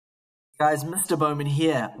Guys, Mr. Bowman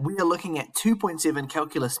here. We are looking at 2.7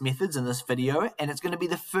 calculus methods in this video, and it's going to be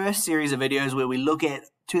the first series of videos where we look at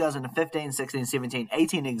 2015, 16, 17,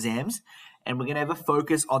 18 exams, and we're going to have a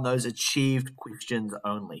focus on those achieved questions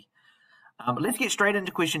only. Let's get straight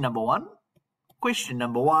into question number one. Question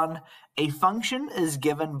number one, a function is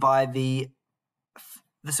given by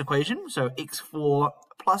this equation, so x4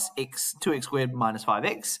 plus 2x squared minus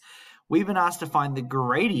 5x. We've been asked to find the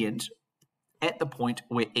gradient at the point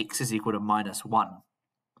where x is equal to minus 1.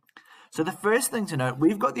 So the first thing to note,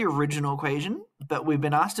 we've got the original equation, but we've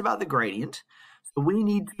been asked about the gradient. So we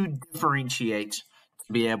need to differentiate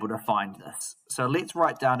to be able to find this. So let's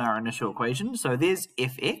write down our initial equation. So there's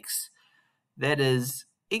fx, that is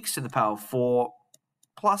x to the power of 4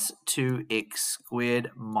 plus 2x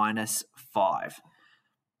squared minus 5.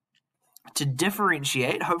 To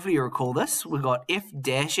differentiate, hopefully you recall this, we've got f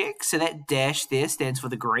dash x, so that dash there stands for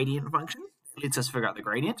the gradient function. Lets us figure out the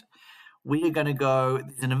gradient. We are going to go,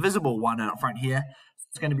 there's an invisible 1 out front here.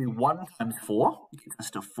 It's going to be 1 times 4, gets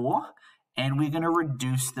us to 4. And we're going to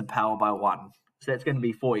reduce the power by 1. So that's going to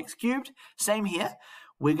be 4x cubed. Same here.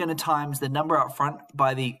 We're going to times the number out front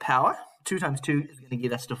by the power. 2 times 2 is going to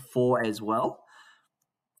get us to 4 as well.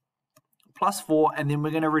 Plus 4, and then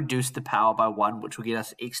we're going to reduce the power by 1, which will get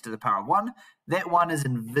us x to the power of 1. That 1 is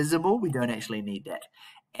invisible. We don't actually need that.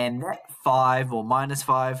 And that 5 or minus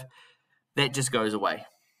 5, that just goes away.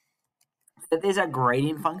 So there's our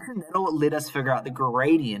gradient function. That'll let us figure out the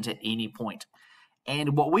gradient at any point.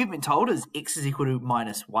 And what we've been told is x is equal to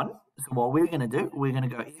minus 1. So what we're going to do, we're going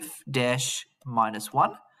to go f dash minus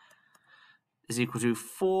 1 is equal to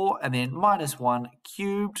 4, and then minus 1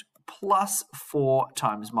 cubed plus 4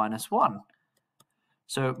 times minus 1.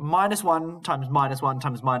 So minus 1 times minus 1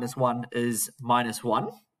 times minus 1 is minus 1.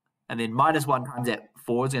 And then minus 1 times that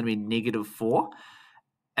 4 is going to be negative 4.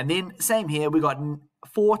 And then same here, we got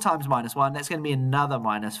 4 times minus 1. That's going to be another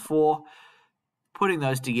minus 4. Putting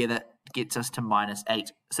those together gets us to minus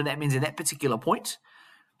 8. So that means at that particular point,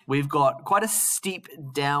 we've got quite a steep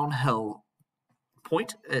downhill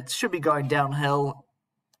point. It should be going downhill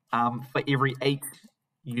for every 8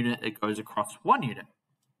 unit it goes across 1 unit.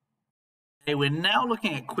 Okay, we're now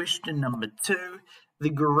looking at question number 2. The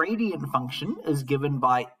gradient function is given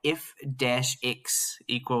by f dash x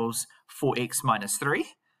equals 4x minus 3.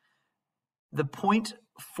 The point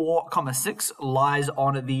 4, 6 lies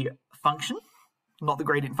on the function, not the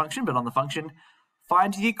gradient function, but on the function.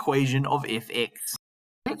 Find the equation of fx.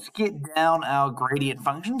 Let's get down our gradient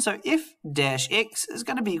function. So f dash x is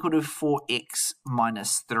going to be equal to 4x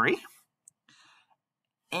minus 3.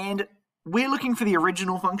 And we're looking for the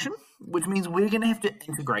original function, which means we're going to have to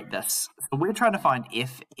integrate this. So we're trying to find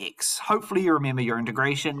fx. Hopefully you remember your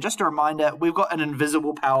integration. Just a reminder, we've got an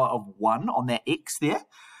invisible power of 1 on that x there.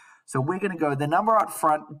 So we're going to go the number out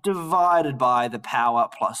front divided by the power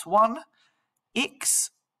plus 1,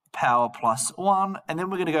 x power plus 1, and then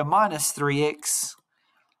we're going to go minus 3x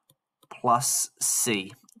plus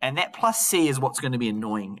c. And that plus c is what's going to be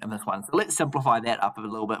annoying in this one. So let's simplify that up a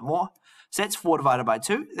little bit more. So that's 4 divided by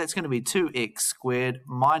 2. That's going to be 2x squared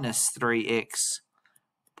minus 3x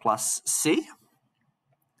plus c.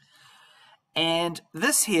 And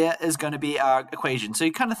this here is going to be our equation. So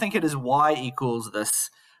you kind of think it as y equals this.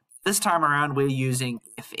 This time around, we're using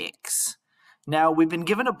fx. Now, we've been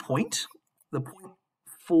given a point, the point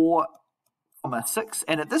 4, 6.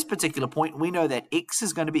 And at this particular point, we know that x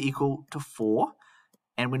is going to be equal to 4.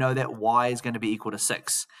 And we know that y is going to be equal to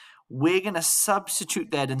 6. We're going to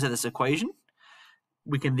substitute that into this equation.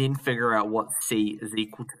 We can then figure out what c is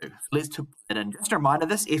equal to. Let's put that in. Just a reminder,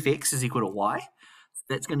 this fx is equal to y.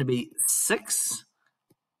 That's going to be 6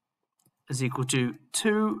 is equal to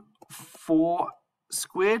 2, 4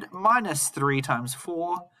 squared minus 3 times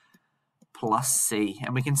 4 plus c.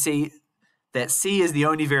 And we can see that c is the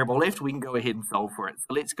only variable left. We can go ahead and solve for it.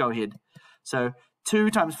 So let's go ahead. So 2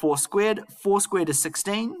 times 4 squared is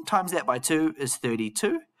 16, times that by 2 is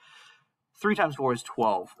 32. 3 times 4 is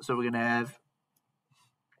 12. So we're going to have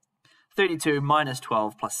 32 minus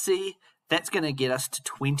 12 plus c. That's going to get us to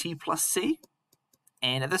 20 plus c.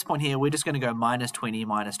 And at this point here, we're just going to go minus 20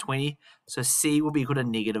 minus 20. So c will be equal to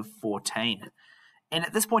negative 14. And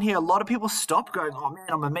at this point here, a lot of people stop going, oh man,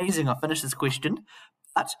 I'm amazing, I finished this question.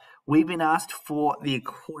 But we've been asked for the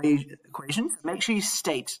equation. Make sure you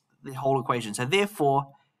state the whole equation. So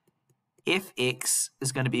therefore, fx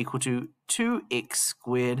is going to be equal to 2x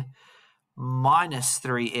squared minus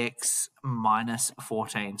 3x minus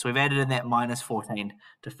 14. So we've added in that minus 14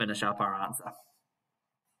 to finish up our answer.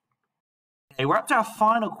 Okay, we're up to our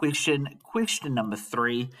final question, question number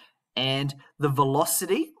 3, and the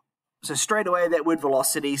velocity. So straight away, that word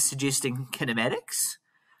velocity is suggesting kinematics.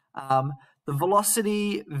 The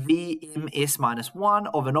velocity Vms minus 1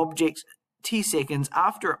 of an object t seconds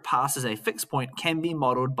after it passes a fixed point can be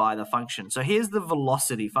modeled by the function. So here's the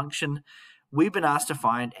velocity function. We've been asked to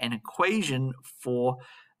find an equation for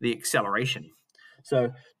the acceleration. So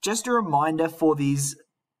just a reminder for these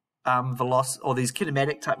these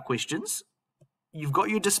kinematic type questions, you've got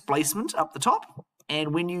your displacement up the top,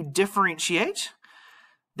 and when you differentiate,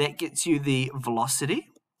 that gets you the velocity,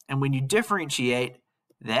 and when you differentiate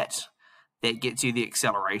that gets you the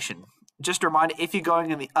acceleration. Just a reminder, if you're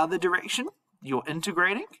going in the other direction, you're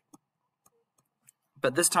integrating,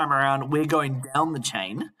 but this time around, we're going down the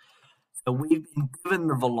chain. So we've been given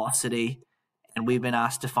the velocity, and we've been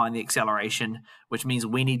asked to find the acceleration, which means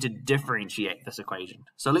we need to differentiate this equation.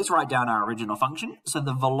 So let's write down our original function. So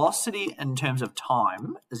the velocity in terms of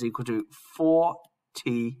time is equal to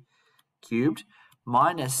 4t cubed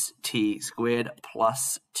minus t squared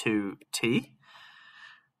plus 2t.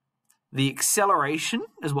 The acceleration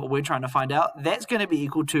is what we're trying to find out. That's going to be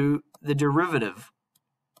equal to the derivative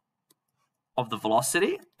of the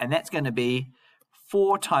velocity, and that's going to be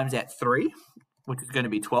 4 times that 3, which is going to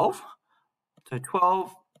be 12. So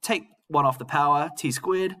 12, take 1 off the power, t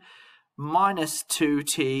squared, minus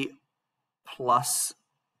 2t plus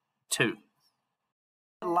 2.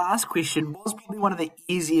 The last question was probably one of the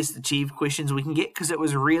easiest achieved questions we can get, because it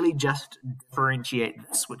was really just differentiate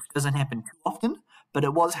this, which doesn't happen too often, but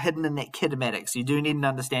it was hidden in that kinematics. You do need an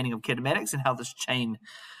understanding of kinematics and how this chain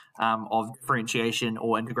of differentiation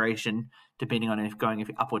or integration, depending on if going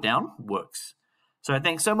up or down, works. So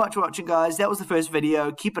thanks so much for watching, guys. That was the first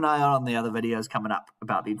video. Keep an eye out on the other videos coming up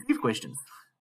about the achieved questions.